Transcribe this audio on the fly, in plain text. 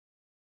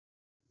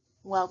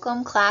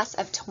Welcome class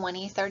of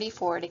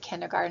 2034 to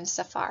Kindergarten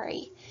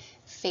Safari.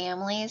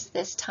 Families,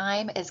 this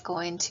time is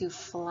going to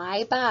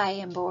fly by,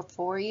 and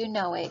before you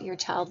know it, your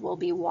child will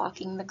be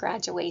walking the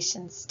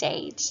graduation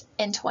stage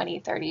in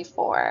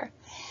 2034.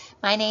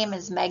 My name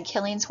is Meg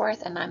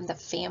Killingsworth, and I'm the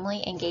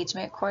Family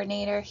Engagement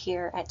Coordinator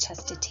here at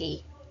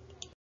Chestatee.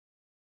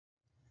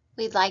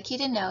 We'd like you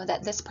to know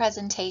that this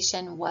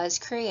presentation was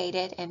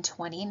created in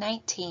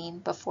 2019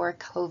 before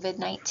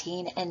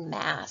COVID-19 and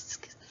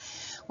masks.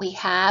 We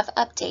have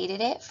updated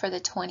it for the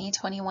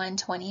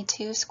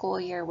 2021-22 school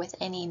year with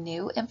any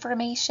new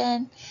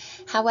information.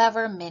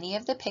 However, many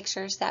of the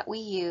pictures that we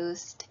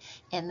used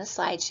in the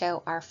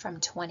slideshow are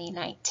from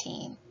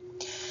 2019.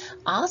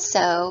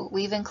 Also,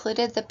 we've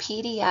included the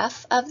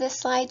PDF of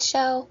this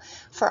slideshow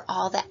for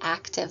all the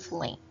active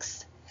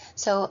links.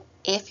 So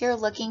if you're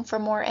looking for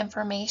more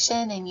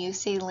information and you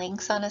see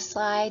links on a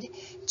slide,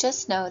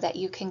 just know that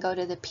you can go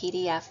to the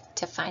PDF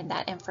to find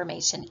that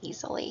information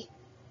easily.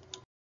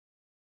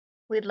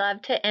 We'd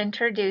love to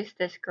introduce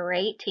this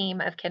great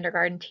team of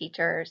kindergarten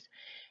teachers.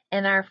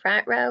 In our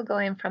front row,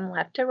 going from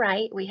left to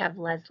right, we have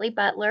Leslie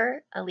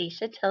Butler,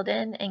 Alicia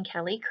Tilden, and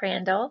Kelly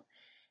Crandall.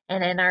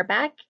 And in our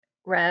back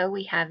row,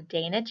 we have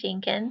Dana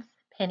Jenkins,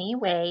 Penny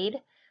Wade,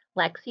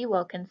 Lexi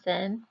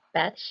Wilkinson,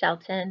 Beth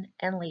Shelton,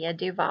 and Leah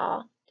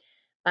Duvall.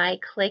 By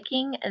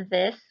clicking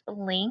this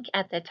link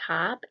at the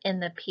top in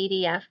the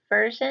PDF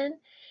version,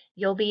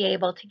 you'll be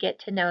able to get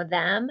to know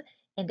them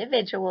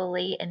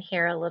individually and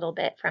hear a little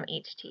bit from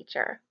each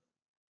teacher.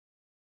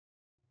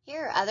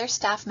 Here are other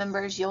staff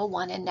members you'll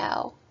want to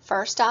know.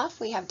 First off,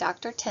 we have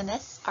Dr.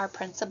 Tennis, our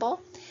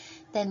principal,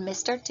 then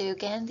Mr.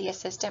 Dugan, the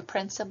assistant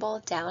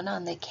principal, down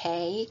on the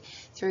K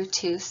through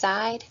 2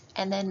 side,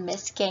 and then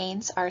Miss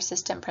Gaines, our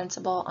assistant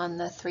principal, on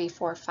the 3,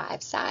 4,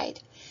 5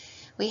 side.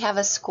 We have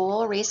a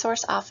school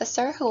resource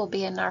officer who will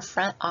be in our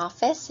front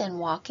office and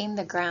walking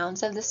the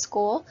grounds of the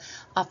school,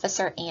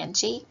 Officer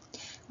Angie.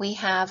 We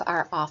have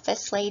our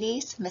office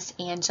ladies, Miss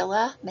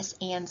Angela, Miss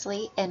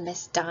Ansley, and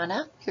Miss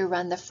Donna, who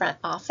run the front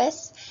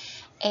office.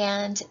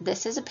 And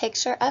this is a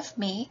picture of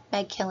me,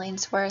 Meg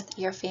Killingsworth,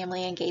 your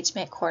Family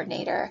Engagement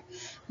Coordinator.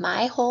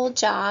 My whole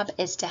job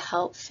is to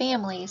help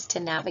families to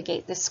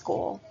navigate the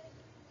school.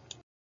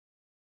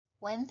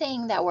 One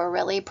thing that we're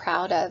really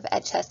proud of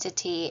at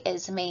Chestatee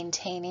is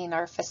maintaining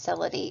our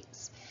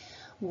facilities.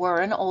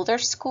 We're an older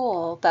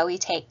school, but we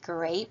take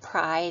great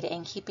pride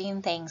in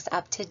keeping things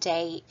up to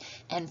date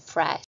and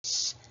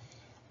fresh.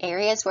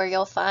 Areas where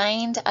you'll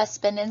find us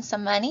spending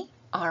some money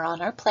are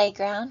on our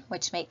playground,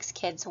 which makes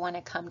kids want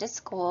to come to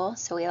school.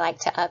 So we like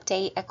to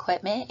update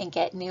equipment and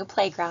get new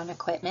playground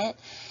equipment.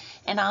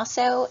 And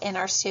also in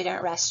our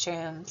student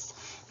restrooms.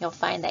 You'll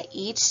find that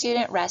each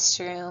student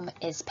restroom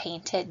is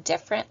painted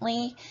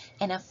differently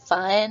in a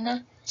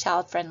fun,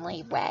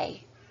 child-friendly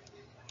way.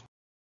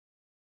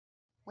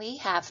 We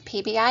have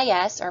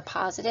PBIS, or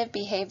Positive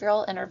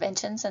Behavioral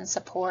Interventions and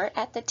Support,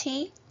 at the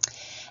T.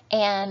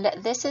 And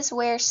this is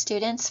where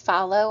students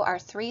follow our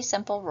 3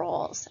 simple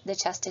rules, the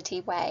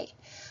Chestatee way,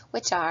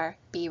 which are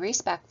be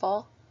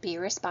respectful, be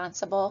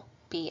responsible,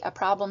 be a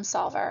problem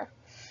solver.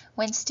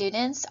 When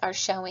students are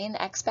showing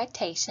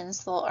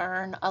expectations, they'll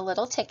earn a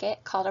little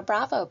ticket called a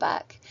Bravo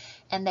Buck,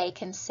 and they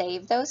can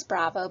save those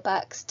Bravo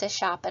Bucks to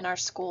shop in our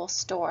school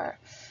store,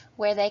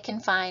 where they can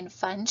find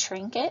fun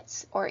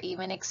trinkets or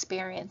even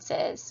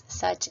experiences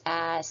such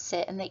as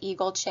sit in the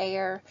Eagle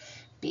chair,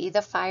 be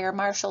the fire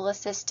marshal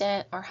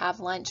assistant, or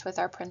have lunch with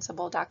our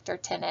principal, Dr.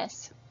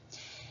 Tennis.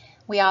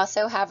 We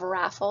also have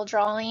raffle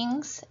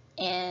drawings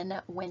in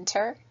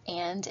winter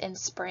and in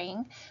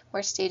spring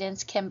where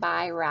students can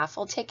buy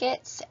raffle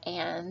tickets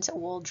and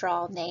we'll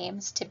draw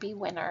names to be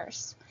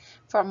winners.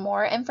 For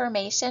more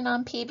information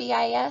on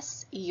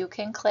PBIS, you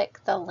can click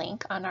the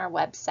link on our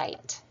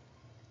website.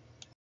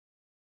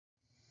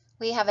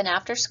 We have an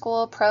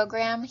after-school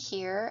program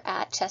here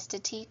at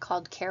Chestatee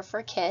called Care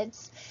for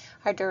Kids.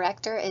 Our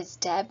director is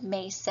Deb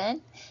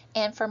Mason,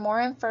 and for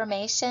more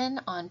information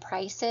on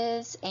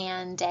prices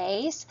and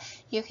days,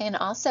 you can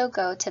also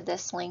go to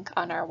this link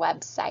on our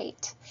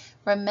website.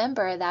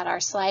 Remember that our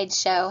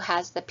slideshow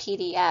has the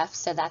PDF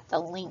so that the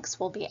links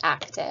will be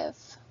active.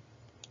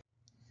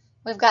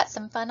 We've got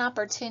some fun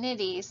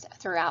opportunities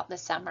throughout the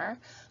summer.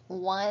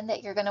 One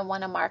that you're going to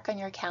want to mark on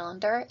your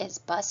calendar is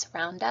Bus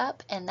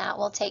Roundup, and that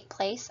will take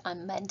place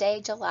on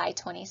Monday, July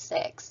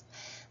 26th.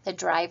 The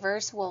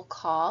drivers will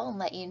call and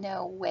let you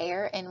know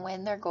where and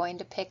when they're going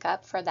to pick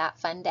up for that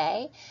fun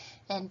day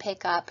and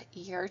pick up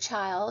your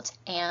child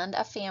and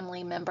a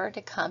family member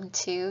to come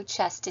to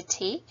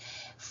Chestatee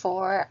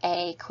for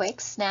a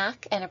quick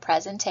snack and a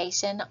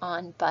presentation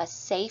on bus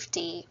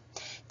safety.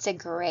 It's a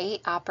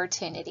great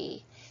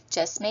opportunity.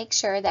 Just make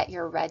sure that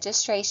your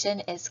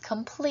registration is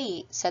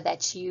complete so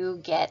that you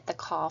get the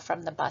call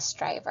from the bus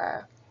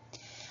driver.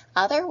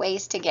 Other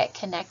ways to get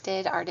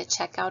connected are to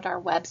check out our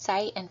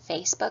website and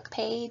Facebook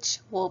page.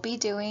 We'll be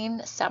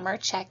doing summer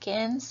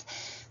check-ins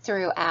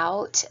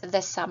throughout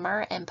the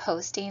summer and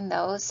posting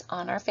those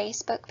on our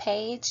Facebook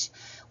page.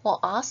 We'll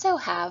also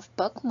have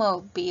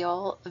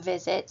bookmobile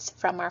visits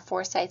from our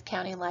Forsyth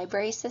County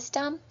Library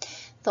System.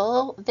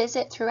 They'll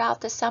visit throughout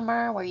the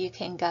summer where you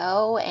can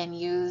go and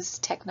use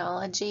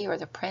technology or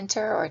the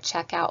printer or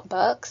check out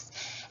books.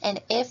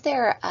 And if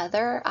there are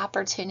other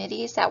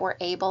opportunities that we're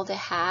able to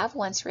have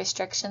once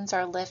restrictions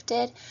are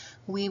lifted,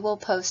 we will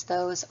post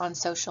those on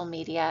social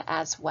media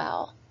as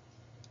well.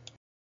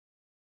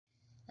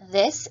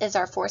 This is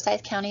our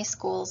Forsyth County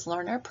Schools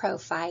Learner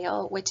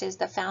Profile, which is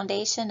the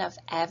foundation of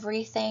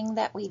everything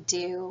that we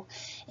do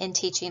in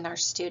teaching our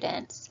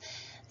students.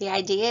 The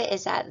idea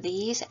is that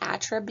these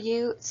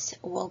attributes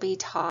will be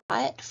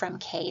taught from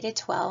K to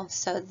 12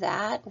 so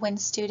that when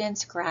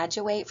students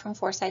graduate from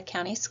Forsyth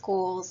County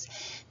Schools,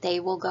 they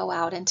will go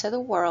out into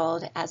the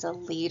world as a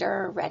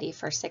leader ready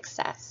for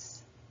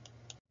success.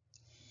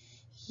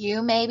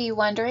 You may be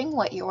wondering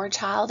what your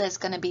child is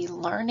going to be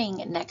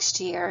learning next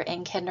year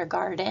in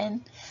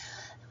kindergarten.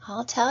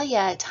 I'll tell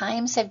you,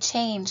 times have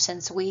changed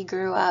since we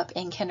grew up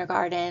in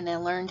kindergarten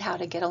and learned how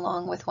to get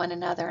along with one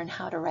another and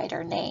how to write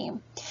our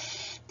name.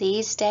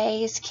 These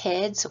days,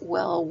 kids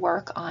will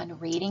work on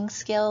reading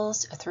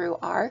skills through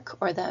ARC,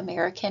 or the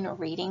American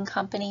Reading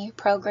Company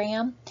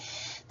program.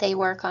 They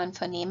work on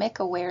phonemic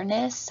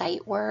awareness,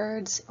 sight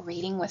words,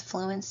 reading with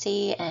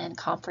fluency, and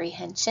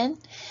comprehension.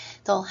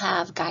 They'll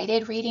have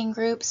guided reading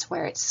groups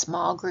where it's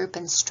small group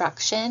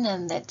instruction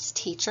and that's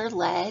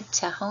teacher-led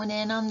to hone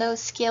in on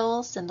those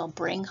skills, and they'll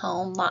bring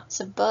home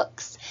lots of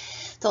books.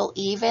 They'll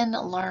even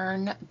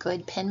learn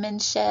good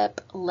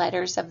penmanship,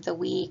 letters of the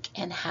week,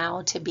 and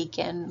how to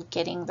begin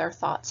getting their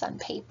thoughts on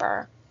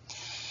paper.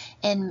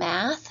 In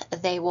math,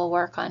 they will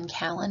work on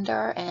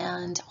calendar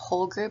and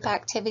whole group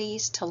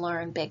activities to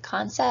learn big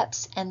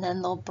concepts, and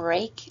then they'll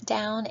break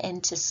down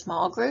into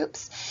small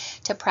groups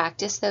to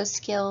practice those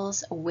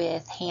skills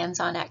with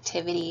hands-on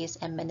activities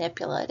and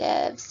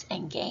manipulatives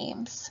and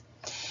games.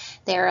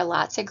 There are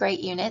lots of great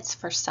units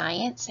for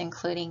science,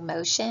 including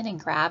motion and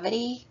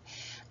gravity,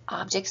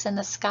 objects in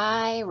the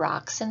sky,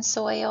 rocks and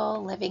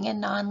soil, living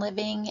and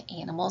non-living,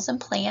 animals and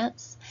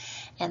plants.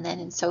 And then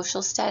in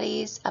social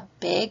studies, a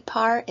big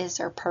part is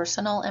their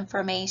personal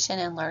information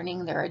and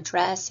learning their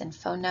address and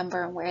phone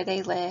number and where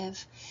they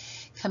live,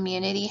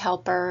 community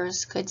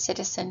helpers, good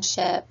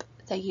citizenship,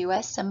 the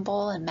U.S.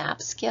 symbol and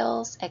map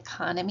skills,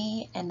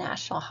 economy, and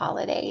national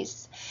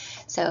holidays.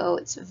 So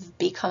it's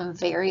become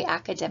very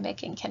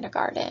academic in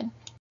kindergarten.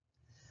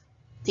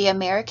 The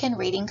American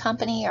Reading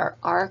Company, or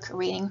ARC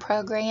reading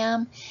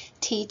program,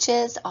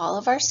 teaches all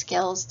of our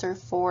skills through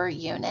 4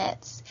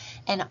 units.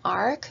 And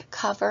ARC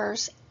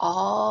covers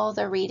all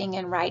the reading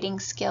and writing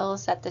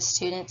skills that the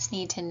students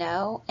need to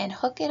know and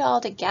hook it all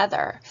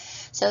together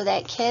so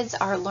that kids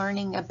are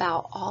learning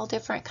about all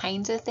different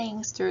kinds of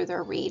things through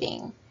their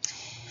reading.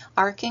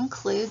 ARC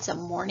includes a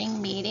morning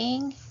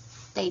meeting.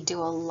 They do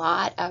a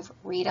lot of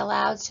read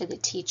alouds to the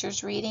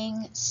teacher's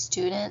reading.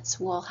 Students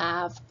will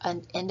have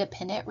an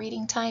independent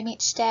reading time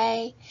each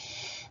day.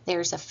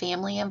 There's a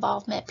family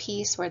involvement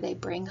piece where they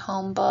bring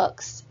home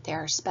books.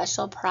 There are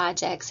special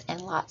projects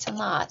and lots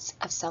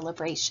of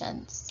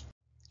celebrations.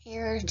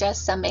 Here are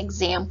just some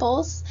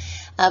examples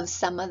of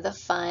some of the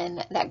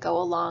fun that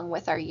go along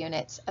with our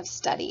units of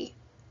study.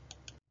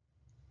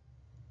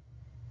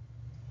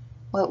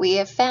 What we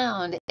have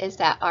found is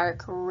that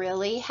ARC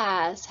really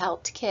has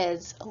helped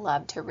kids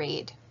love to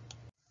read.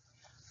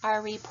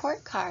 Our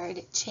report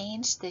card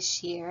changed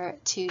this year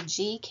to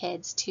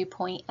GKIDS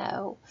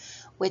 2.0,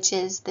 which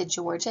is the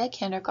Georgia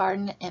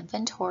Kindergarten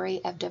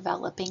Inventory of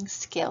Developing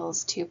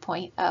Skills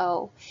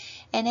 2.0,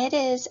 and it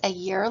is a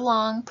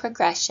year-long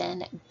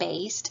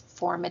progression-based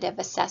formative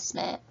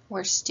assessment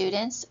where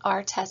students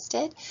are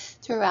tested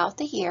throughout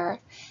the year,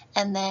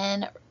 and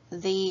then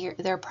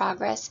their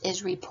progress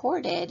is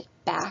reported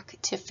back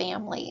to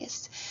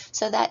families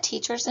so that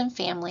teachers and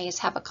families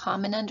have a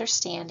common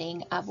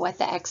understanding of what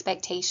the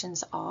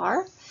expectations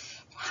are,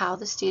 how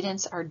the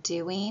students are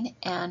doing,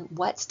 and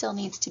what still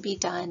needs to be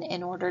done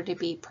in order to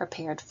be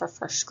prepared for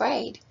first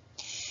grade.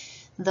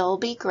 They'll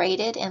be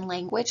graded in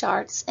language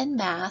arts and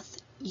math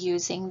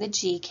using the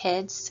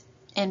GKIDS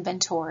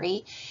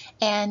inventory,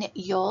 and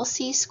you'll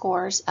see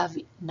scores of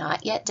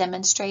not yet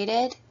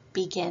demonstrated,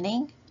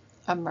 beginning,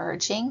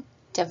 emerging,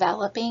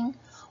 developing,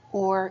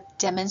 or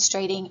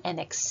demonstrating and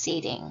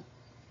exceeding.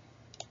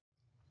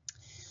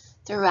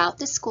 Throughout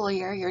the school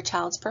year, your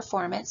child's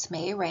performance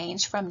may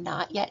range from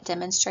not yet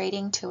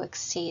demonstrating to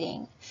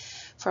exceeding.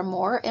 For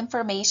more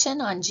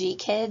information on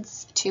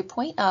GKIDS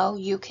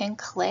 2.0, you can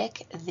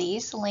click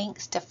these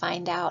links to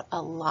find out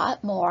a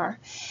lot more,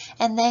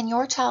 and then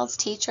your child's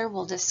teacher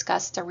will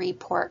discuss the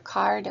report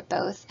card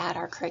both at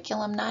our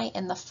curriculum night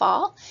in the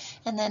fall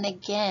and then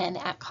again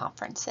at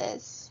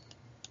conferences.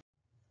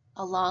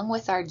 Along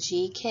with our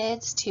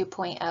GKIDS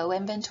 2.0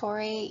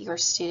 inventory, your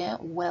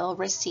student will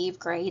receive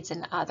grades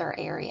in other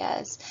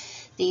areas.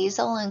 These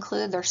will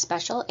include their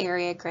special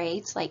area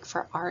grades like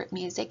for art,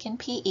 music, and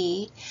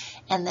PE,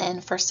 and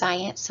then for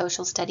science,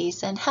 social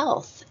studies, and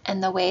health.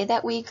 And the way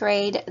that we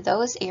grade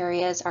those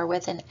areas are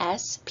with an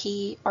S,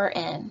 P, or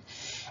N.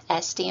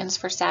 S stands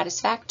for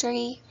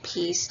satisfactory,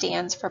 P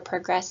stands for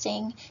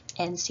progressing,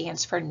 N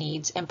stands for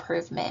needs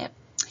improvement.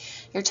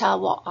 Your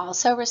child will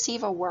also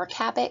receive a work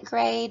habit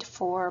grade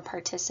for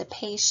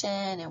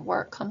participation and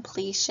work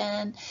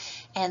completion,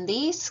 and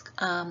these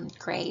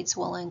grades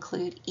will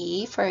include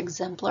E for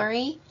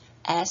exemplary,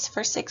 S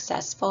for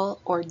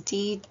successful, or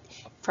D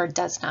for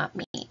does not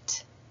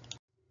meet.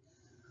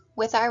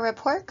 With our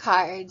report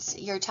cards,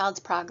 your child's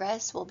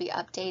progress will be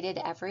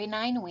updated every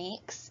 9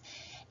 weeks,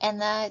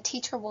 and the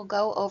teacher will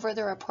go over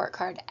the report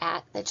card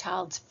at the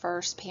child's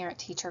first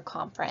parent-teacher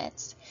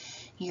conference.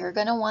 You're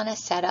going to want to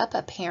set up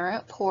a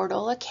parent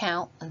portal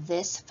account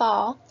this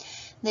fall.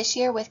 This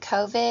year with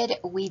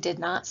COVID, we did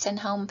not send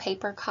home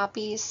paper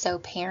copies, so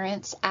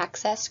parents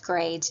access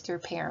grades through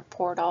parent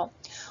portal.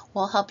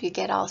 We'll help you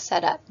get all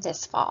set up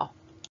this fall.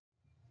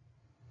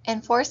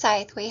 In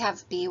Forsyth, we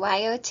have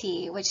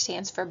BYOT, which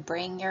stands for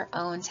Bring Your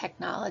Own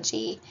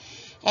Technology,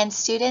 and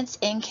students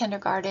in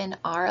kindergarten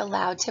are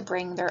allowed to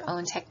bring their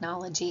own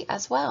technology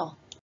as well.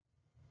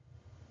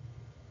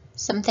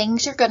 Some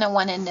things you're going to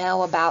want to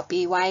know about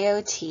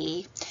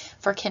BYOT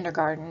for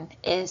kindergarten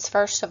is,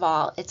 first of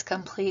all, it's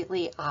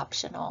completely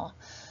optional.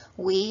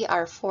 We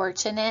are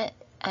fortunate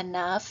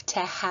enough to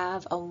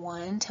have a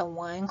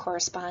one-to-one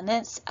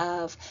correspondence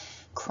of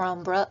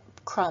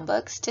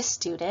Chromebooks to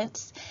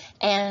students,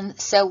 and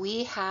so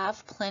we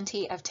have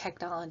plenty of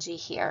technology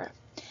here.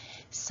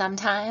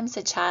 Sometimes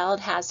a child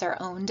has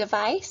their own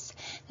device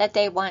that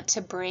they want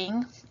to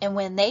bring, and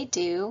when they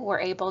do, we're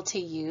able to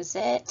use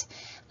it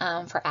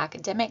for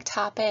academic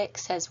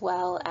topics as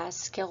well as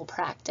skill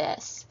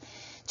practice.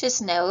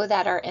 Just know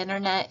that our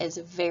internet is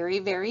very,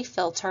 very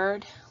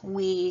filtered.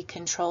 We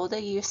control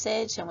the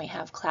usage and we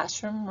have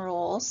classroom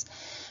rules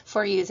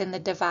for using the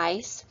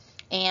device,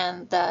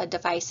 and the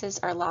devices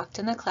are locked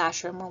in the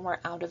classroom when we're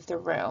out of the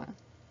room.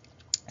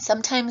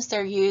 Sometimes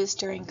they're used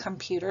during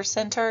computer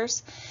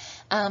centers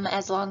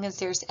as long as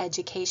there's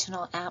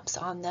educational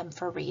apps on them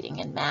for reading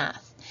and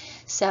math.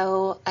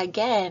 So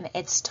again,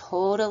 it's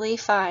totally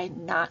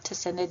fine not to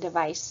send a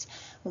device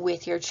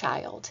with your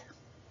child.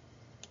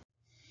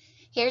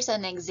 Here's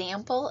an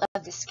example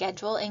of the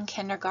schedule in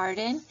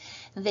kindergarten.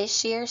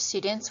 This year,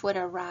 students would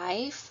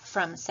arrive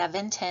from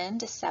 7:10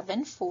 to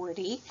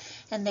 7:40,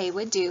 and they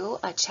would do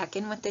a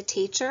check-in with the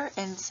teacher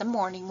and some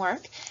morning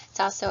work. It's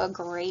also a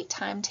great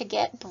time to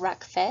get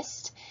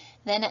breakfast.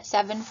 Then at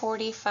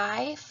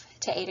 7:45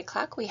 to 8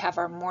 o'clock, we have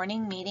our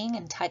morning meeting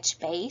and touch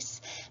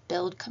base,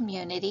 build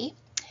community.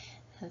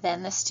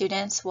 Then the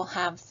students will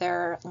have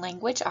their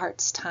language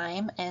arts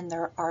time and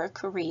their ARC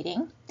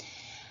reading.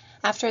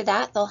 After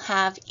that, they'll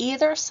have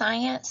either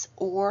science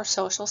or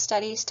social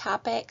studies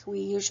topic. We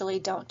usually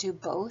don't do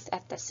both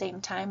at the same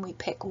time. We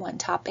pick one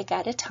topic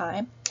at a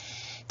time.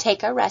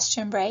 Take a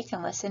restroom break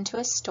and listen to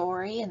a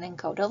story, and then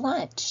go to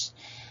lunch.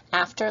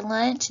 After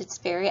lunch, it's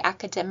very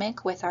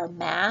academic with our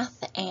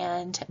math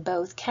and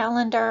both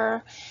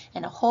calendar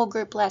and a whole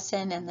group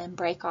lesson, and then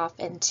break off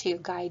into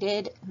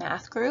guided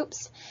math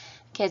groups.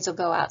 Kids will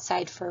go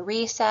outside for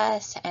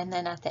recess, and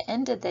then at the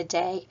end of the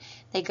day,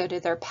 they go to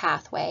their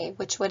pathway,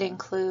 which would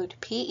include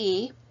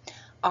PE,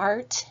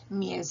 art,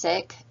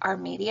 music, our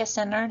media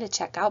center to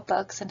check out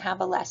books and have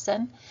a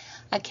lesson,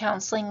 a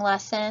counseling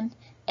lesson,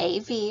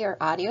 AV or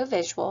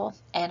audiovisual,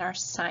 and our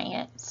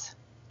science.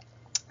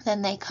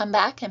 Then they come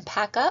back and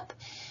pack up.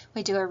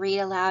 We do a read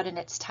aloud, and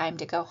it's time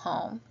to go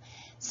home.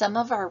 Some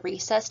of our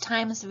recess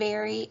times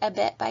vary a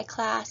bit by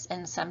class,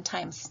 and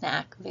sometimes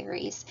snack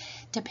varies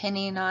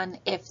depending on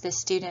if the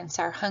students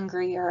are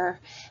hungrier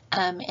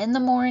in the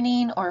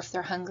morning or if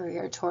they're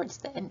hungrier towards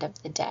the end of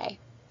the day.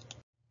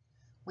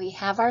 We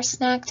have our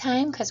snack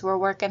time because we're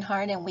working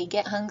hard and we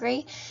get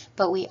hungry,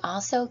 but we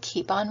also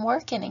keep on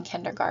working in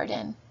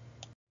kindergarten.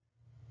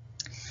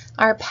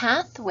 Our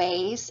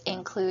pathways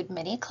include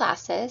many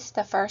classes.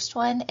 The first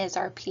one is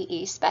our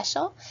PE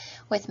special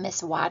with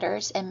Miss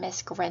Waters and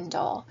Miss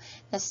Grindle.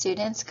 The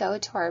students go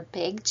to our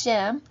big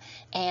gym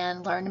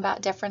and learn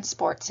about different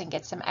sports and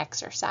get some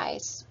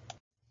exercise.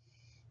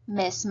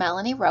 Miss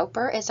Melanie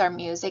Roper is our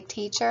music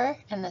teacher,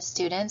 and the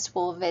students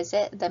will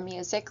visit the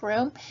music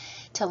room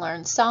to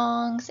learn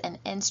songs and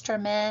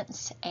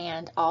instruments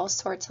and all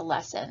sorts of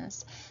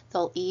lessons.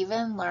 They'll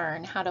even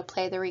learn how to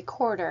play the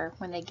recorder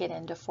when they get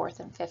into 4th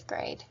and 5th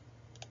grade.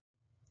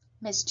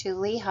 Miss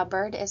Julie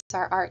Hubbard is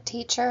our art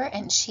teacher,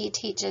 and she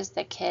teaches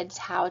the kids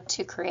how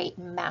to create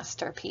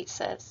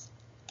masterpieces.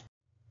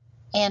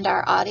 And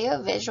our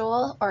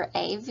audiovisual or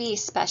AV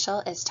special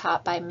is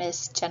taught by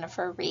Miss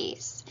Jennifer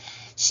Reese.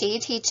 She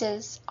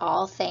teaches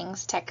all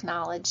things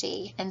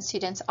technology, and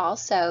students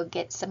also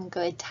get some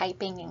good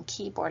typing and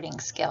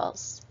keyboarding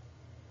skills.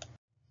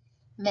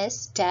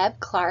 Miss Deb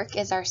Clark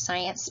is our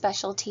science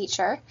special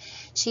teacher.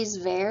 She's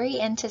very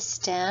into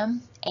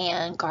STEM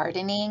and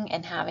gardening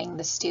and having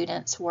the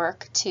students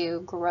work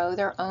to grow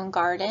their own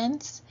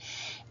gardens.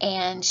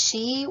 And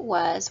she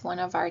was one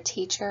of our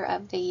Teacher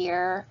of the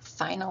Year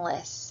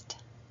finalists.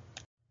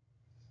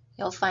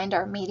 You'll find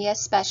our media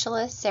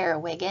specialist, Sarah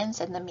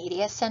Wiggins, in the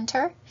Media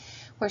Center,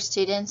 where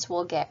students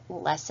will get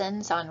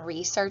lessons on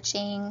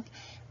researching,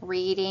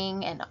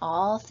 reading, and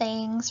all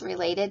things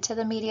related to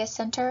the Media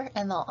Center,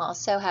 and they'll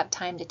also have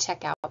time to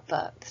check out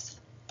books.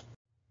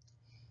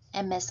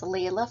 And Miss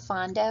Leila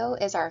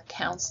Fondo is our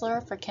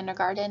counselor for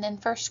kindergarten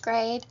and first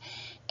grade,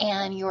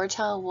 and your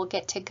child will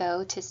get to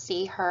go to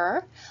see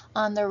her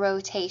on the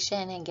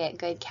rotation and get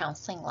good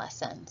counseling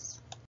lessons.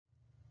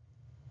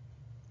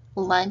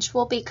 Lunch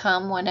will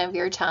become one of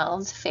your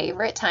child's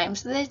favorite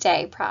times of the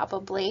day,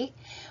 probably.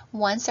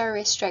 Once our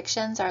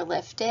restrictions are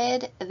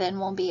lifted, then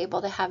we'll be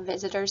able to have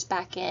visitors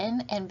back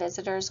in, and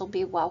visitors will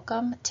be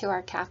welcome to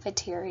our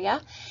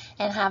cafeteria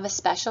and have a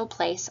special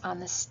place on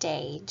the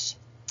stage.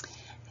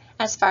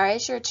 As far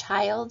as your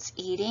child's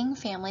eating,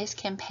 families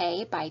can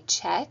pay by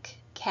check,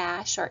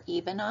 cash, or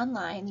even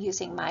online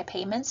using My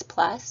Payments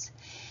Plus.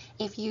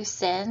 If you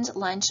send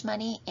lunch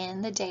money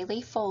in the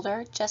daily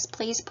folder, just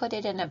please put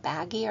it in a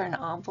baggie or an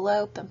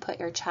envelope and put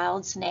your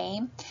child's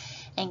name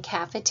and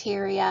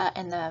cafeteria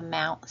and the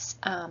amounts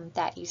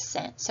that you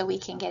sent so we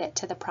can get it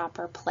to the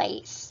proper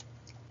place.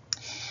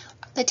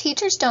 The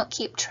teachers don't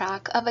keep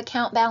track of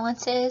account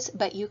balances,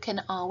 but you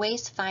can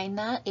always find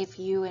that if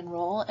you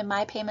enroll in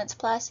My Payments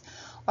Plus,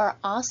 or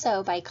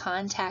also by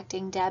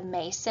contacting Deb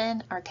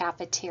Mason, our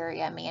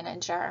cafeteria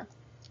manager.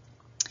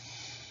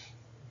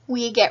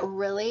 We get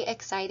really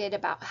excited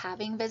about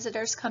having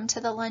visitors come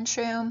to the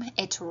lunchroom.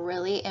 It's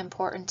really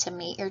important to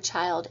meet your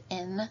child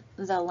in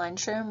the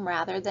lunchroom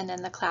rather than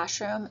in the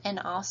classroom, and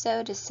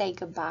also to say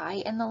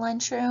goodbye in the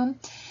lunchroom.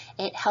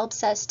 It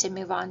helps us to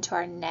move on to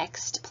our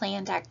next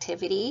planned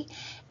activity,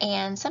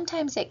 and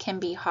sometimes it can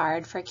be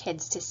hard for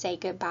kids to say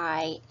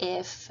goodbye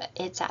if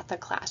it's at the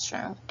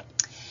classroom.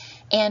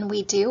 And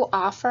we do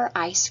offer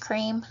ice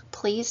cream.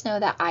 Please know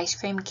that ice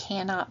cream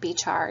cannot be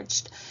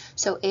charged.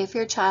 So if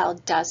your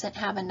child doesn't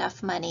have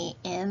enough money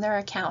in their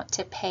account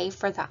to pay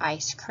for the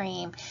ice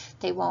cream,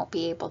 they won't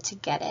be able to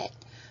get it.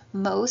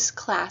 Most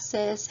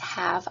classes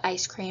have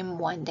ice cream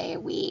 1 day a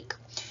week.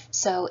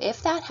 So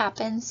if that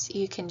happens,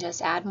 you can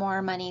just add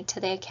more money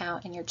to the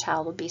account and your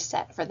child will be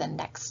set for the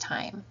next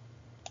time.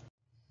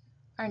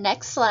 Our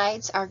next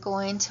slides are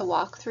going to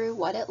walk through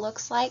what it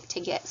looks like to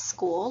get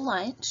school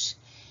lunch.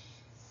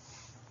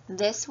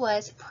 This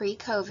was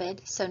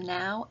pre-COVID, so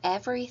now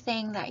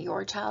everything that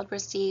your child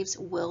receives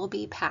will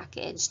be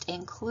packaged,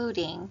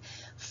 including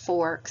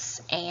forks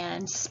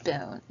and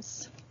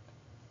spoons.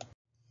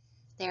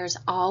 There's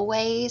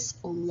always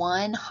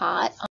one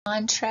hot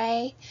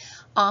entree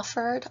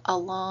offered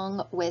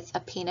along with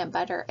a peanut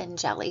butter and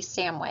jelly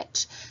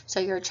sandwich. So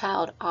your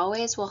child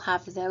always will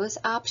have those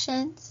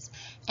options.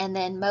 And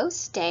then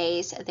most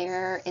days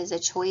there is a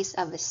choice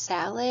of a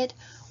salad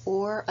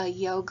or a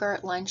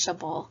yogurt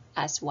Lunchable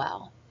as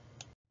well.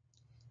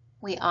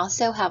 We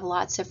also have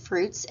lots of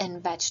fruits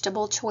and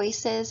vegetable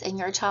choices, and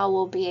your child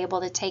will be able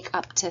to take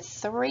up to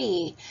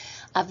 3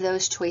 of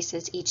those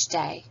choices each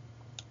day.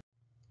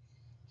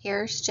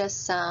 Here's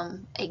just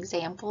some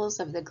examples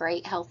of the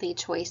great healthy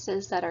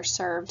choices that are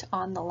served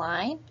on the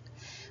line.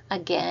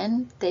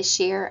 Again, this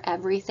year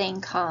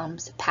everything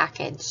comes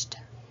packaged.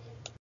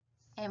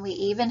 And we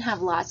even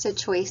have lots of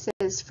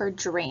choices for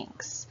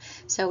drinks.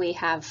 So we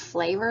have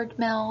flavored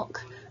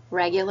milk,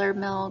 regular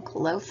milk,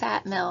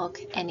 low-fat milk,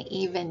 and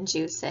even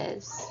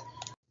juices.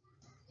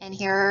 And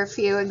here are a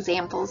few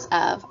examples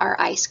of our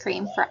ice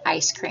cream for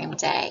ice cream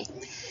day.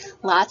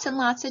 Lots and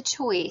lots of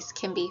choice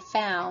can be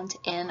found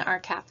in our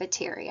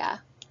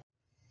cafeteria.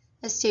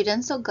 The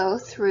students will go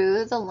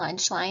through the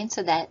lunch line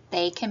so that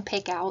they can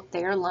pick out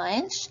their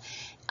lunch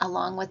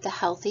along with the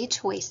healthy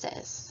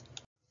choices.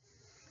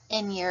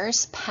 In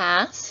years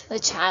past, the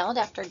child,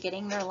 after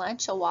getting their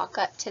lunch, will walk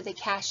up to the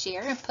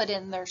cashier and put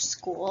in their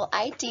school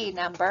ID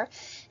number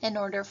in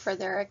order for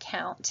their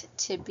account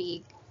to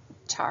be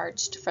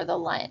charged for the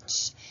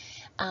lunch.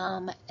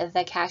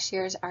 The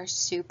cashiers are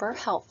super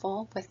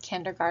helpful with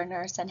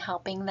kindergartners and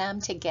helping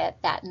them to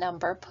get that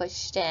number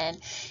pushed in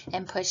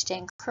and pushed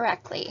in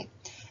correctly.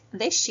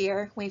 This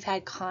year, we've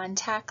had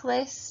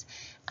contactless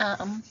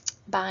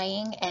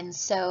buying, and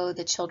so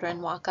the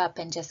children walk up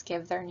and just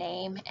give their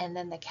name, and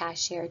then the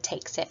cashier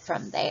takes it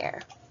from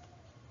there.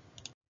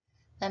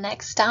 The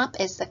next stop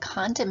is the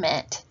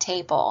condiment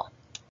table.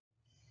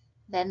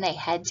 Then they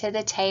head to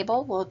the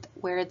table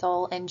where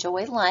they'll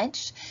enjoy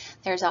lunch.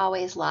 There's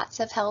always lots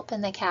of help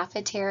in the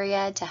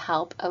cafeteria to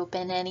help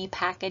open any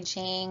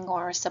packaging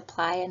or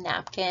supply a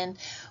napkin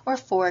or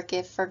fork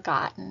if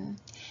forgotten.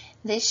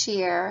 This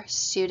year,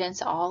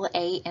 students all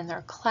ate in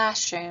their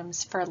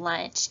classrooms for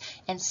lunch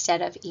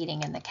instead of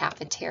eating in the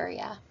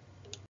cafeteria.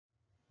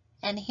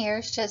 And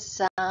here's just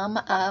some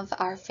of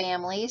our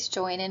families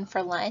joining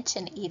for lunch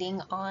and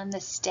eating on the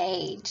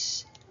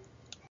stage.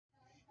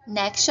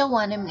 Next, you'll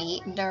want to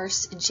meet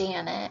Nurse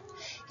Janet.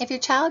 If your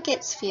child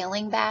gets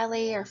feeling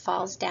badly or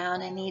falls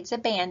down and needs a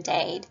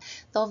Band-Aid,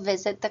 they'll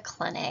visit the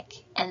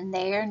clinic, and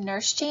there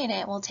Nurse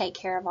Janet will take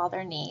care of all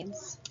their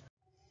needs.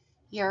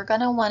 You're going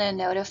to want to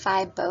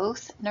notify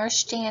both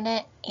Nurse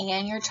Janet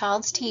and your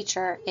child's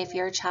teacher if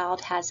your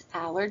child has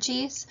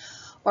allergies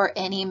or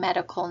any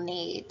medical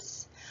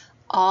needs.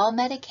 All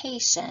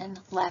medication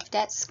left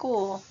at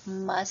school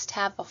must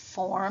have a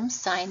form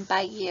signed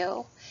by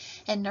you,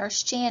 and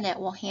Nurse Janet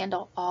will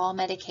handle all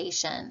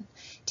medication.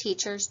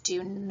 Teachers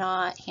do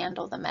not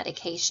handle the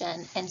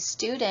medication, and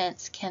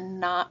students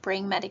cannot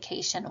bring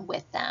medication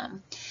with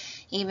them.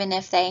 Even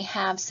if they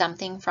have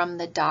something from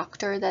the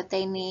doctor that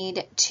they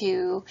need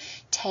to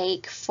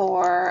take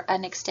for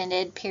an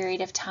extended period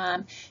of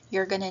time,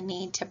 you're going to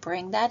need to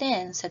bring that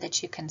in so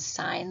that you can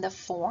sign the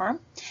form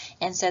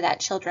and so that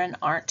children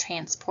aren't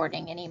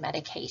transporting any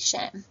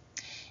medication.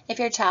 If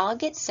your child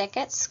gets sick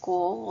at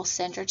school, we'll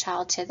send your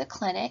child to the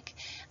clinic.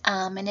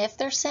 And if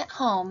they're sent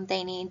home,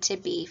 they need to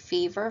be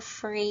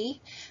fever-free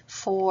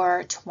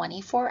for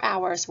 24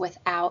 hours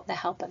without the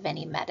help of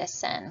any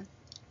medicine.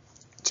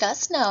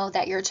 Just know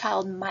that your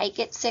child might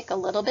get sick a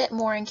little bit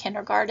more in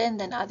kindergarten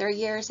than other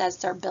years as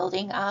they're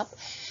building up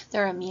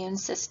their immune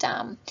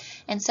system.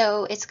 And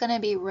so it's going to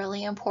be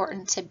really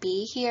important to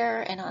be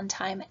here and on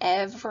time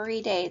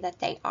every day that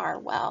they are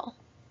well.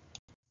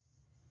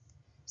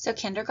 So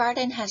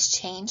kindergarten has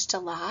changed a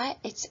lot.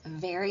 It's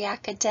very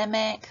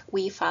academic.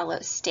 We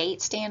follow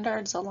state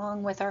standards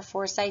along with our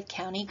Forsyth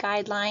County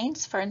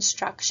guidelines for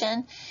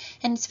instruction,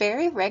 and it's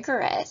very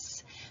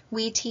rigorous.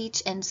 We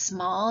teach in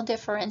small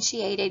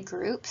differentiated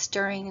groups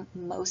during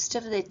most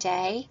of the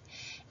day,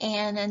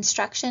 and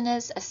instruction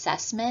is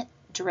assessment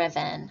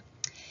driven.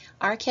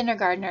 Our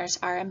kindergartners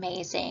are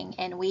amazing,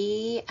 and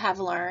we have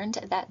learned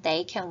that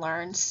they can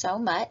learn so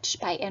much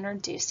by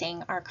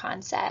introducing our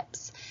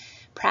concepts.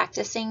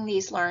 Practicing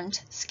these learned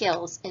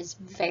skills is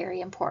very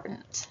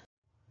important.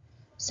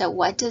 So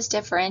what does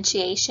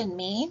differentiation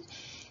mean?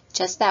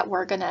 Just that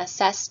we're going to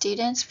assess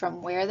students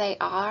from where they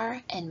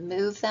are and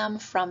move them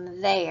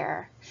from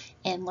there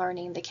in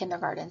learning the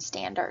kindergarten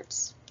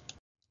standards.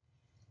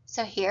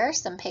 So here are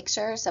some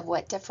pictures of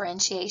what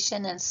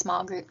differentiation and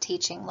small group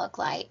teaching look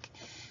like.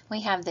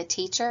 We have the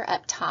teacher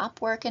up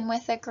top working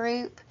with a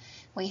group.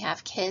 We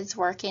have kids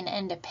working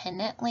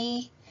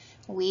independently.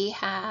 We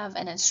have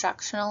an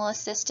instructional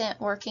assistant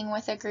working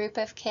with a group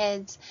of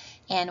kids,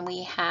 and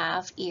we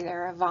have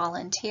either a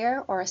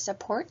volunteer or a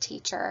support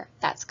teacher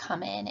that's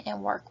come in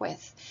and work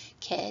with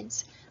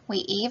kids. We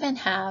even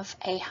have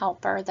a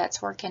helper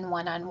that's working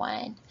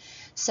one-on-one.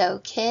 So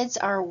kids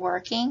are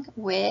working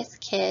with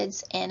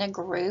kids in a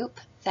group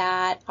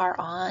that are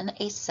on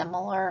a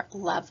similar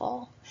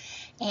level,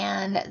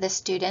 and the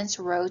students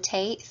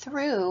rotate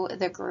through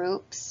the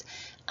groups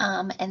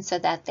and so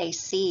that they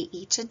see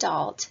each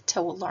adult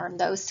to learn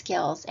those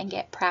skills and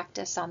get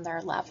practice on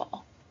their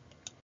level.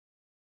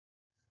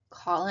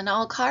 Calling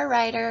all car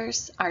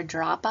riders. Our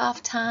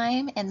drop-off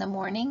time in the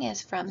morning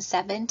is from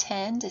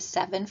 7:10 to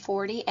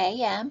 7:40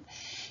 a.m.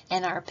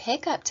 and our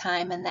pickup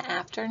time in the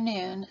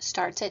afternoon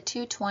starts at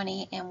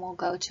 2:20 and will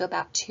go to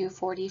about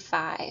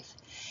 2:45.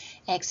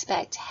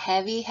 Expect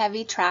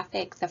heavy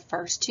traffic the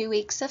first 2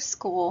 weeks of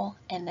school,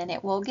 and then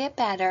it will get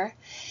better.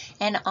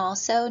 And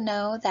also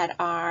know that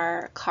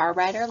our car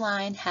rider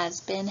line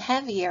has been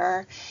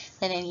heavier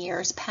than in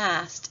years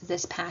past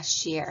this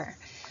past year.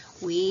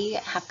 We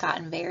have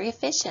gotten very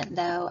efficient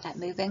though at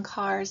moving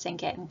cars and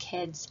getting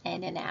kids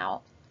in and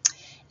out.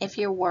 If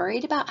you're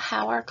worried about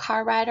how our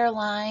car rider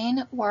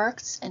line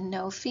works, and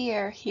no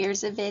fear,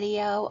 here's a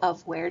video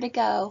of where to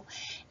go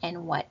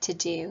and what to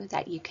do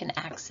that you can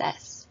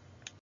access.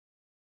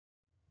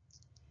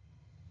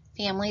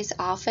 Families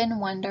often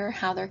wonder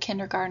how their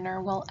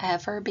kindergartner will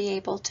ever be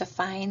able to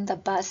find the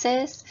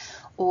buses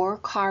or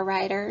car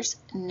riders.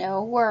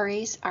 No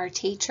worries, our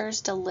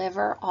teachers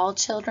deliver all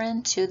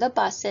children to the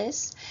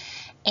buses,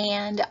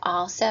 and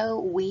also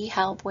we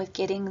help with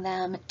getting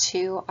them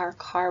to our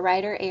car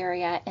rider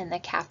area in the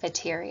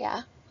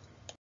cafeteria.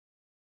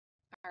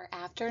 Our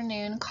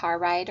afternoon car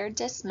rider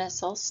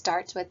dismissal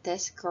starts with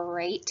this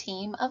great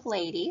team of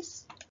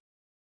ladies.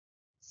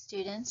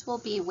 Students will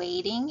be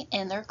waiting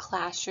in their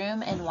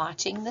classroom and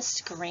watching the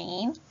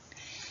screen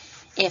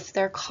if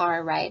they're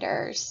car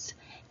riders.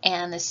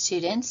 And the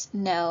students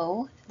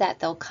know that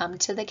they'll come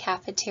to the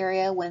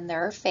cafeteria when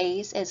their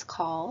phase is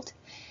called.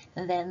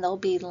 And then they'll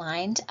be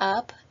lined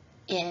up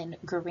in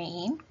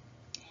green,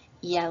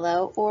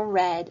 yellow, or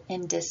red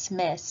and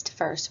dismissed,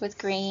 first with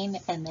green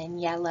and then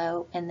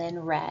yellow and then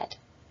red.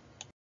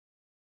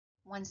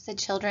 Once the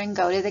children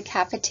go to the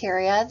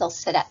cafeteria, they'll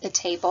sit at the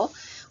table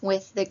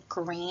with the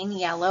green,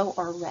 yellow,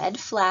 or red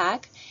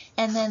flag,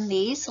 and then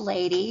these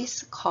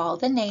ladies call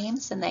the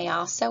names, and they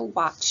also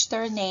watch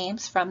their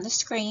names from the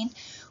screen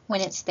when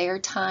it's their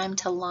time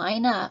to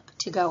line up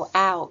to go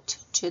out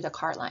to the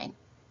car line.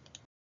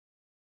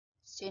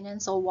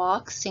 Students will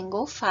walk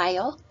single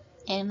file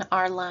in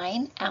our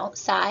line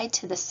outside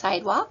to the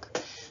sidewalk,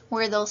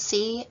 where they'll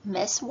see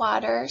Miss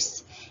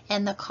Waters,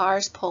 and the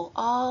cars pull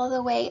all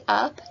the way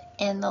up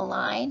in the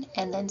line,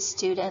 and then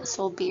students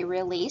will be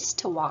released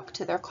to walk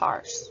to their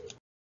cars.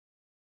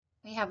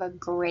 We have a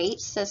great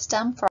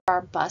system for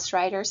our bus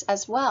riders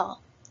as well.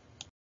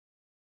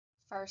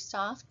 First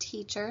off,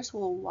 teachers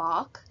will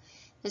walk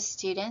the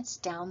students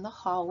down the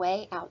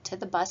hallway out to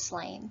the bus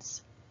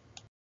lanes.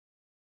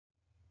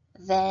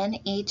 Then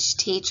each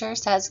teacher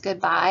says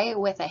goodbye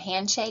with a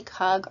handshake,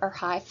 hug, or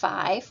high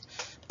five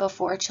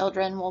before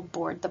children will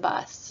board the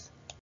bus.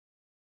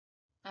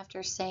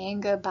 After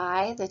saying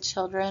goodbye, the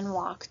children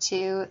walk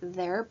to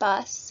their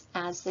bus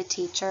as the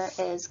teacher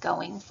is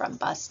going from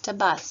bus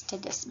to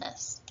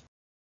dismiss.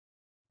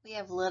 We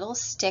have little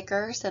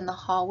stickers in the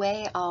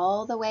hallway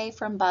all the way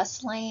from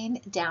bus lane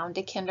down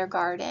to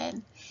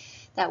kindergarten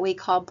that we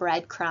call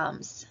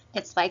breadcrumbs.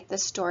 It's like the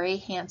story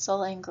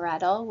Hansel and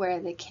Gretel, where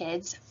the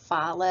kids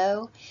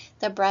follow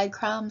the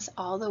breadcrumbs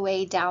all the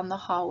way down the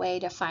hallway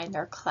to find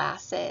their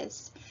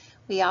classes.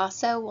 We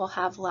also will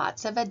have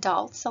lots of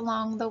adults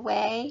along the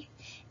way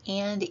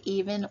and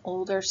even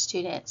older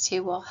students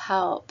who will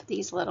help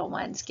these little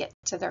ones get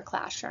to their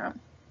classroom.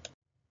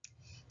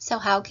 So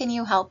how can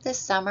you help this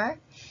summer?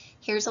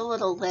 Here's a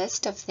little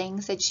list of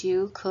things that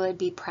you could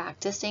be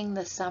practicing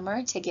this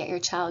summer to get your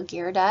child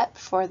geared up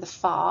for the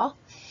fall.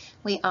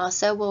 We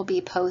also will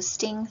be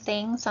posting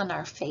things on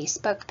our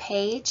Facebook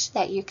page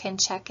that you can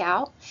check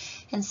out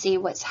and see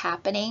what's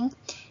happening.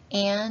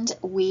 And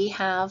we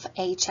have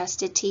a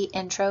Chested Tea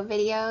intro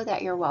video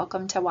that you're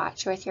welcome to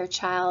watch with your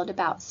child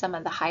about some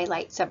of the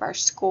highlights of our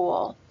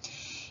school.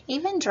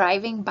 Even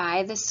driving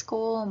by the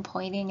school and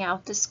pointing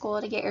out the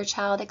school to get your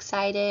child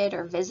excited,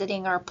 or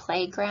visiting our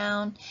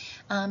playground,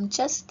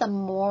 just the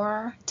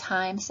more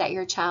times that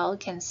your child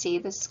can see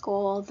the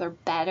school, the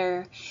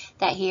better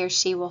that he or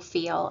she will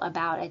feel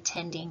about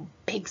attending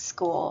big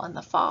school in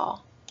the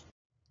fall.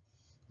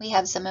 We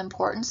have some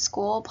important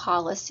school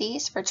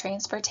policies for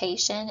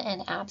transportation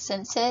and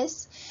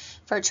absences.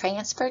 For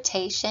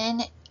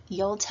transportation,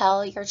 you'll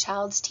tell your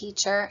child's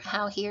teacher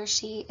how he or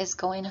she is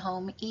going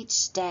home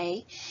each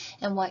day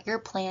and what your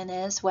plan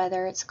is,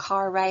 whether it's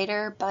car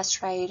rider,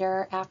 bus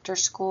rider, after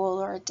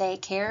school, or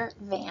daycare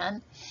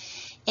van.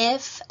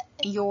 If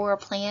your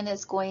plan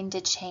is going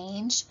to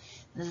change,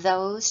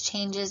 those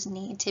changes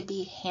need to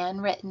be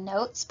handwritten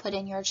notes put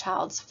in your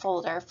child's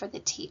folder for the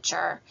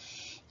teacher.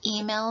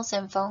 Emails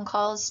and phone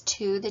calls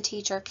to the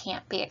teacher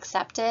can't be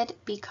accepted,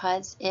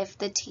 because if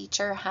the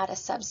teacher had a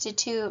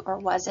substitute or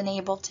wasn't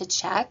able to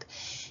check,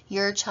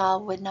 your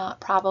child would not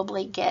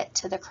probably get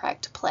to the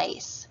correct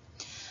place.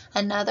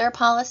 Another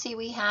policy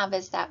we have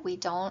is that we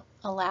don't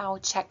allow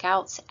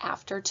checkouts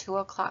after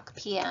 2:00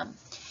 p.m.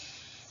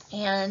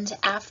 And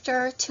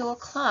after 2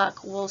 o'clock,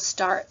 we'll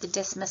start the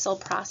dismissal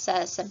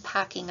process and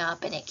packing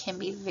up, and it can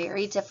be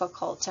very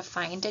difficult to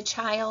find a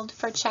child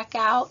for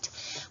checkout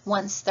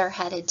once they're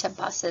headed to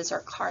buses or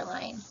car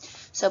line.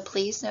 So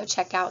please, no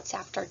checkouts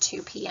after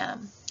 2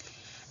 p.m.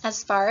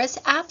 As far as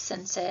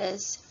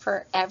absences,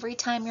 for every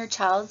time your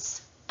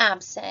child's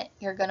absent,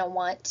 you're going to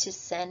want to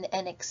send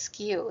an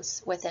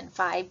excuse within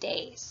 5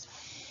 days.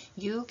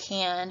 You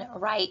can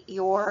write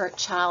your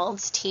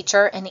child's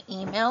teacher an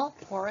email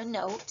or a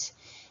note.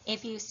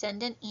 If you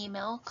send an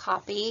email,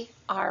 copy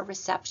our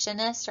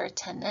receptionist or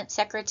attendant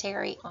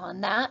secretary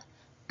on that,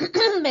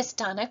 Miss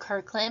Donna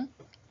Kirkland,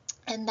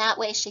 and that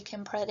way she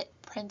can print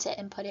it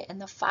and put it in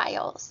the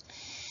files.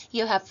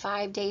 You have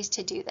 5 days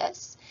to do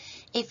this.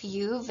 If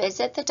you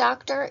visit the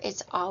doctor,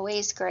 it's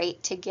always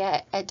great to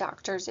get a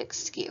doctor's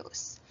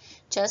excuse.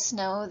 Just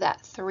know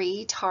that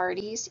 3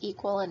 tardies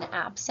equal an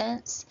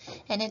absence,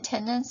 and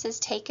attendance is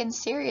taken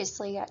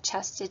seriously at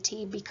Chested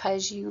Tea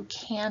because you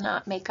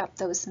cannot make up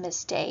those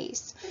missed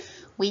days.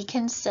 We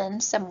can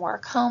send some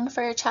work home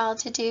for your child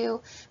to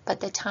do,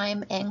 but the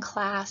time in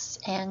class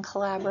and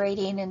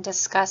collaborating and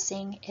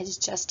discussing is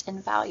just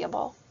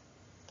invaluable.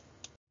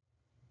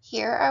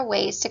 Here are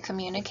ways to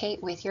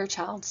communicate with your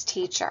child's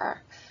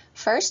teacher.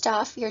 First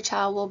off, your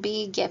child will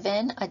be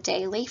given a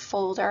daily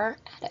folder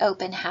at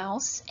open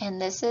house,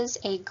 and this is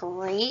a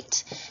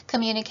great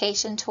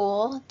communication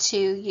tool to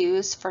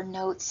use for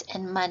notes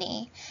and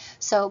money.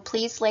 So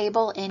please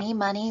label any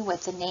money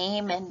with the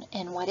name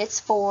and what it's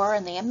for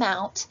and the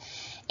amount.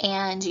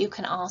 And you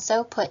can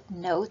also put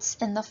notes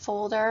in the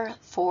folder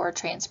for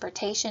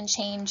transportation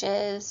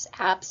changes,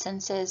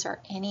 absences,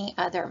 or any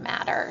other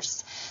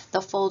matters.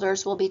 The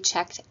folders will be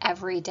checked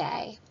every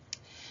day.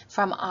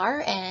 From our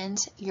end,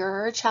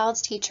 your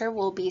child's teacher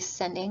will be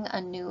sending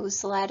a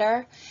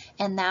newsletter,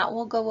 and that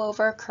will go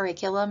over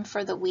curriculum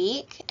for the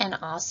week and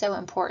also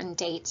important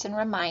dates and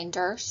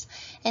reminders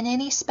and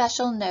any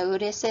special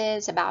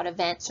notices about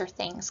events or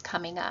things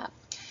coming up.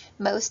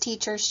 Most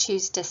teachers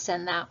choose to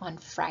send that on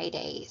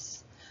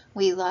Fridays.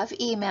 We love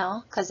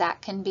email because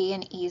that can be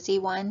an easy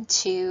one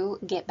to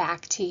get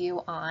back to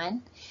you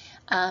on.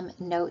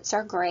 Notes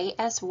are great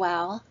as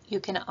well. You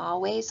can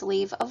always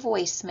leave a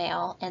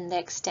voicemail, and the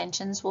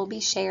extensions will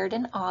be shared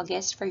in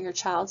August for your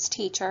child's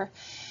teacher.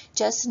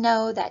 Just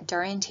know that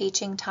during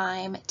teaching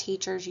time,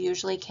 teachers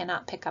usually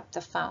cannot pick up the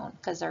phone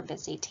because they're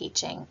busy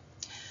teaching.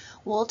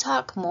 We'll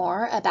talk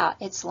more about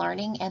It's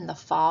Learning in the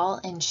fall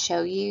and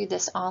show you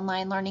this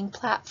online learning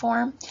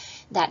platform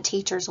that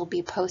teachers will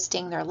be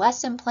posting their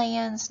lesson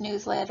plans,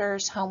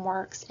 newsletters,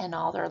 homeworks, and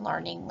all their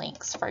learning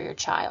links for your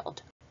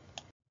child.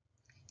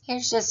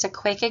 Here's just a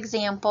quick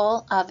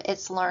example of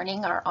It's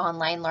Learning, our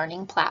online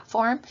learning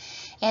platform.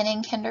 And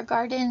in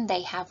kindergarten,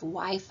 they have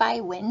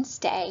Wi-Fi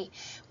Wednesday,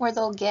 where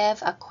they'll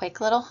give a quick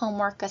little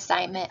homework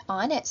assignment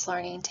on It's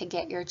Learning to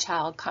get your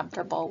child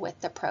comfortable with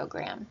the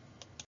program.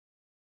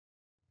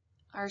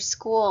 Our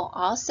school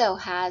also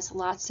has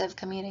lots of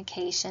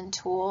communication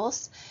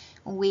tools.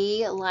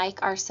 We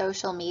like our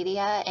social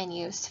media and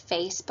use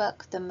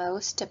Facebook the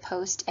most to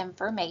post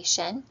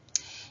information.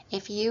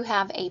 If you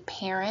have a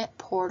parent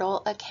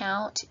portal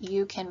account,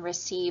 you can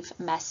receive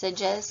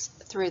messages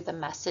through the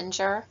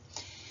messenger.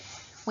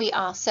 We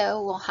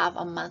also will have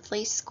a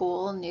monthly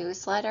school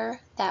newsletter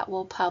that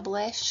will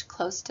publish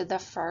close to the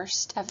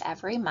first of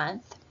every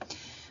month.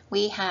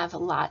 We have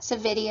lots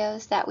of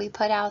videos that we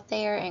put out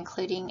there,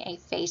 including a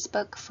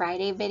Facebook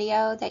Friday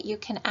video that you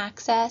can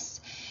access,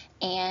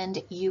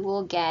 and you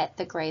will get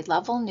the grade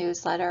level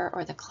newsletter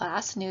or the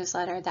class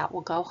newsletter that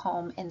will go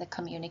home in the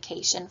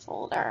communication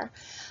folder.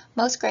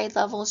 Most grade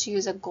levels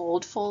use a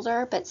gold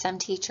folder, but some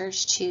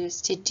teachers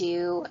choose to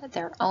do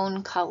their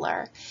own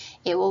color.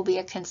 It will be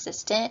a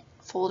consistent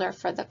folder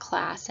for the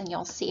class, and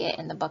you'll see it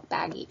in the book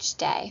bag each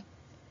day.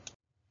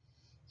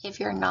 If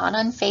you're not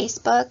on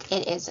Facebook,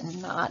 it is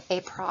not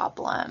a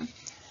problem.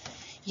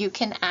 You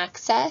can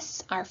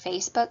access our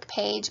Facebook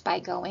page by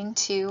going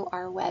to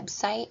our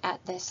website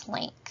at this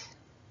link.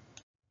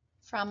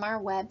 From our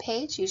web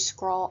page, you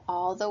scroll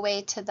all the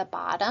way to the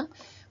bottom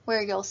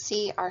where you'll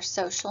see our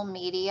social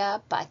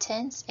media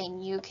buttons,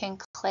 and you can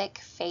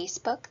click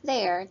Facebook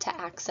there to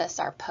access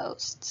our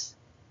posts.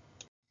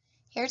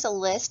 Here's a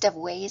list of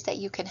ways that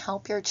you can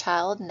help your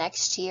child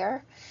next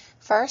year.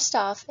 First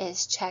off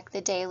is check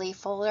the daily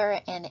folder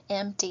and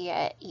empty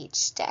it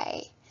each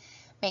day.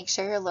 Make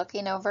sure you're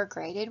looking over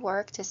graded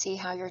work to see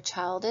how your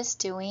child is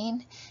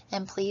doing,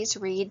 and please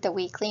read the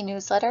weekly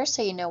newsletter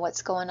so you know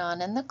what's going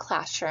on in the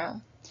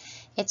classroom.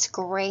 It's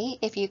great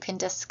if you can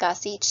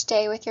discuss each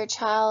day with your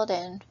child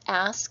and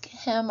ask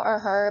him or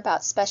her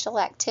about special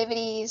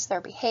activities, their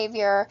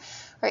behavior,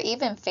 or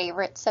even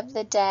favorites of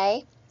the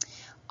day.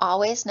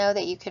 Always know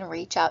that you can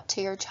reach out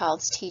to your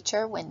child's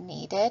teacher when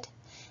needed,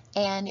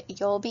 and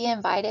you'll be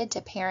invited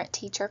to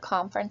parent-teacher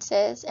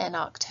conferences in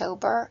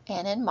October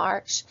and in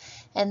March,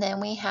 and then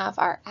we have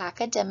our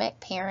academic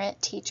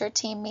parent-teacher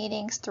team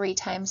meetings 3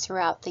 times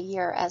throughout the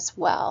year as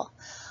well.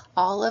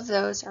 All of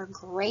those are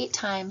great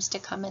times to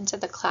come into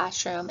the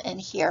classroom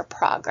and hear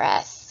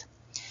progress.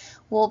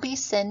 We'll be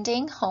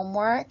sending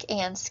homework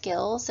and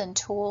skills and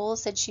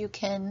tools that you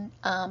can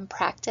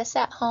practice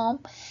at home,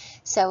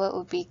 so it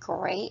would be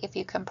great if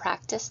you can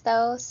practice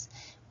those.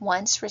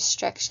 Once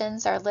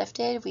restrictions are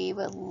lifted, we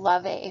would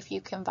love it if you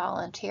can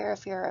volunteer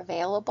if you're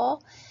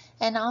available,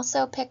 and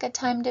also pick a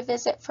time to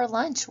visit for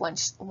lunch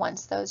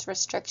once those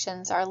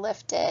restrictions are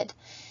lifted.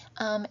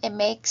 It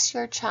makes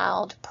your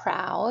child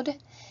proud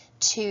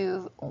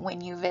when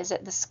you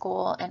visit the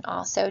school, and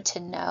also to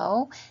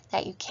know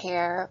that you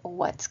care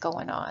what's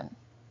going on.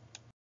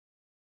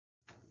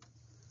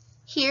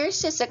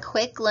 Here's just a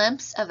quick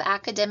glimpse of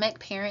academic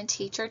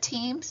parent-teacher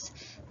teams.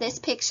 This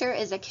picture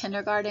is a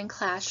kindergarten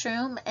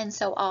classroom, and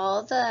so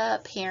all the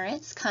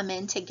parents come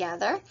in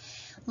together,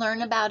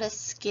 learn about a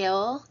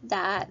skill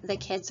that the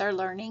kids are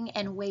learning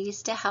and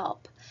ways to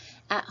help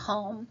at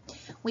home.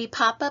 We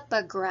pop up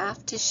a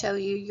graph to show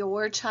you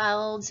your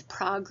child's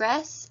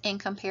progress in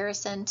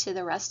comparison to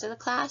the rest of the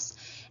class,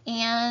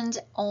 and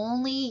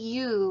only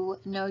you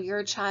know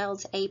your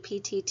child's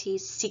APTT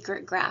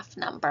secret graph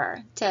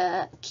number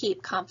to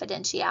keep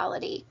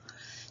confidentiality.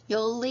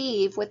 You'll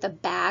leave with a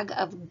bag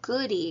of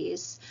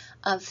goodies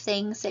of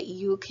things that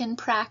you can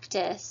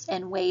practice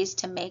and ways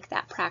to make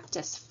that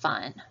practice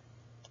fun.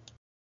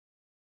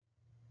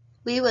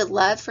 We would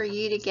love for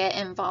you to get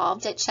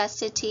involved at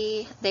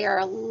Chestatee. There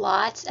are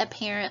lots of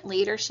parent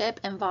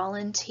leadership and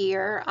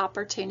volunteer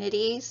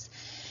opportunities,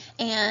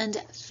 and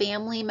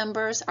family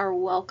members are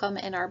welcome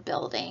in our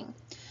building.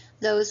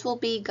 Those will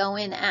be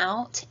going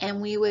out,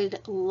 and we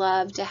would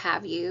love to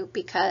have you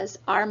because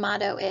our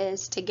motto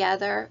is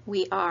together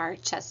we are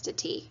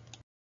Chestatee.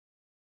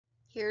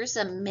 Here's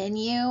a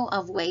menu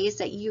of ways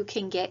that you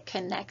can get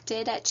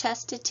connected at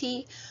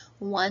Chestatee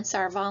once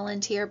our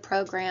volunteer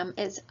program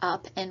is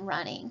up and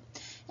running.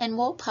 And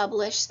we'll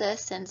publish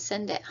this and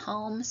send it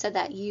home so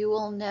that you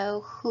will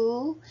know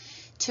who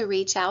to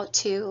reach out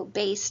to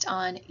based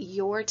on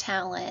your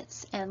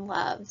talents and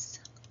loves.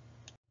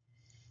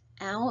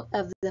 Out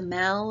of the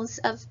mouths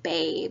of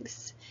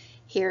babes,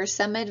 here's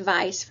some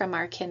advice from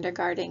our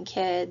kindergarten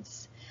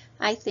kids.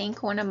 I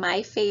think one of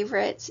my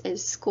favorites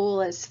is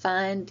school is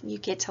fun. You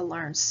get to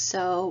learn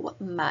so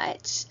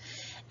much.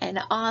 And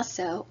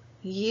also,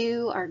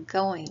 you are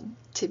going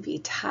to be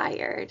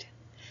tired.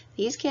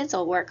 These kids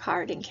will work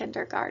hard in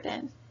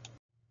kindergarten.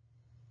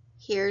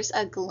 Here's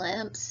a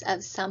glimpse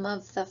of some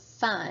of the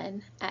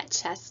fun at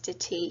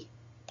Chestatee.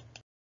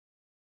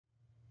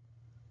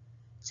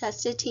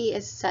 Chestatee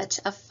is such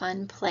a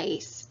fun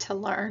place to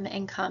learn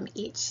and come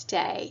each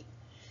day.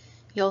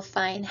 You'll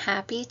find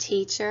happy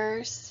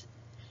teachers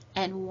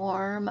and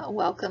warm,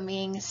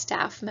 welcoming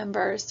staff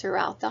members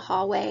throughout the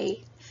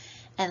hallway,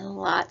 and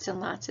lots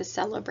of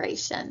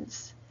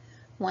celebrations.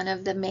 One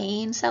of the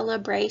main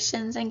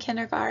celebrations in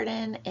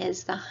kindergarten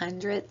is the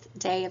 100th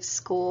day of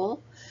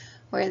school,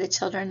 where the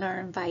children are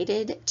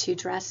invited to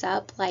dress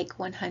up like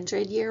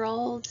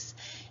 100-year-olds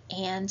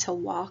and to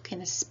walk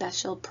in a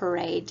special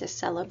parade to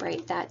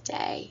celebrate that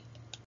day.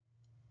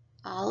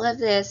 All of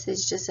this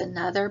is just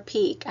another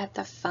peek at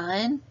the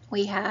fun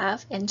we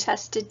have in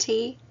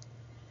Chastity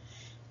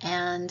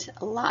and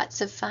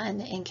lots of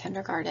fun in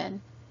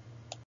kindergarten.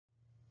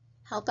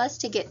 Help us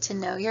to get to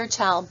know your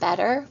child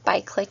better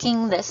by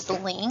clicking this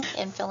link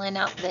and filling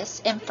out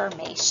this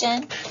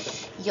information.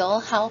 You'll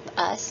help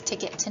us to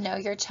get to know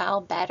your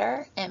child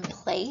better and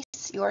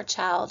place your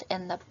child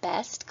in the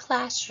best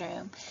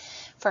classroom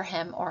for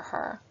him or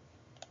her.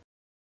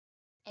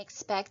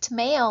 Expect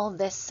mail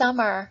this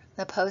summer.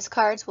 The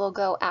postcards will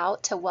go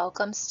out to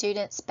welcome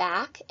students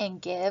back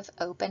and give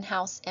open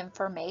house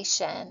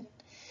information.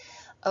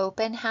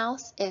 Open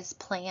house is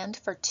planned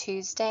for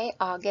Tuesday,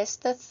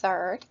 August the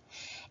 3rd,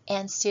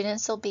 and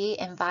students will be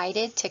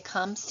invited to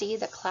come see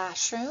the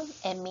classroom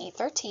and meet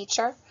their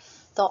teacher.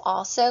 They'll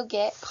also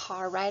get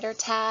car rider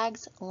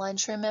tags,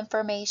 lunchroom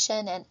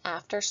information, and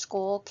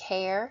after-school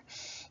care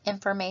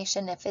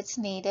information if it's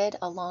needed,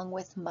 along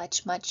with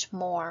much, much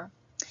more.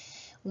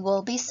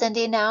 We'll be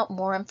sending out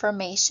more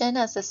information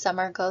as the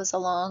summer goes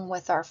along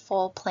with our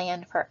full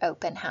plan for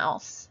open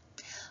house.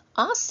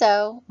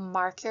 Also,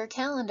 mark your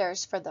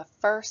calendars for the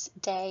first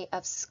day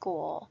of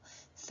school,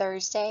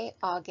 Thursday,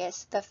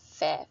 August the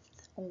 5th.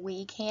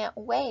 We can't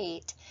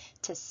wait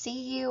to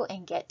see you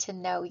and get to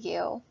know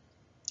you.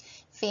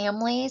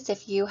 Families,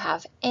 if you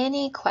have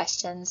any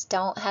questions,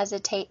 don't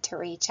hesitate to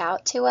reach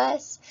out to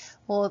us.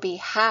 We'll be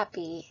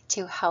happy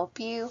to help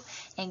you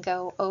and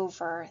go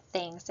over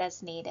things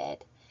as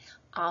needed.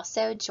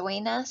 Also,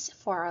 join us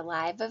for our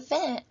live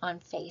event on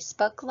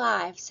Facebook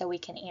Live so we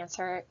can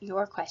answer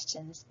your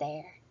questions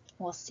there.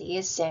 We'll see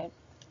you soon.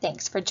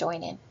 Thanks for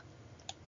joining.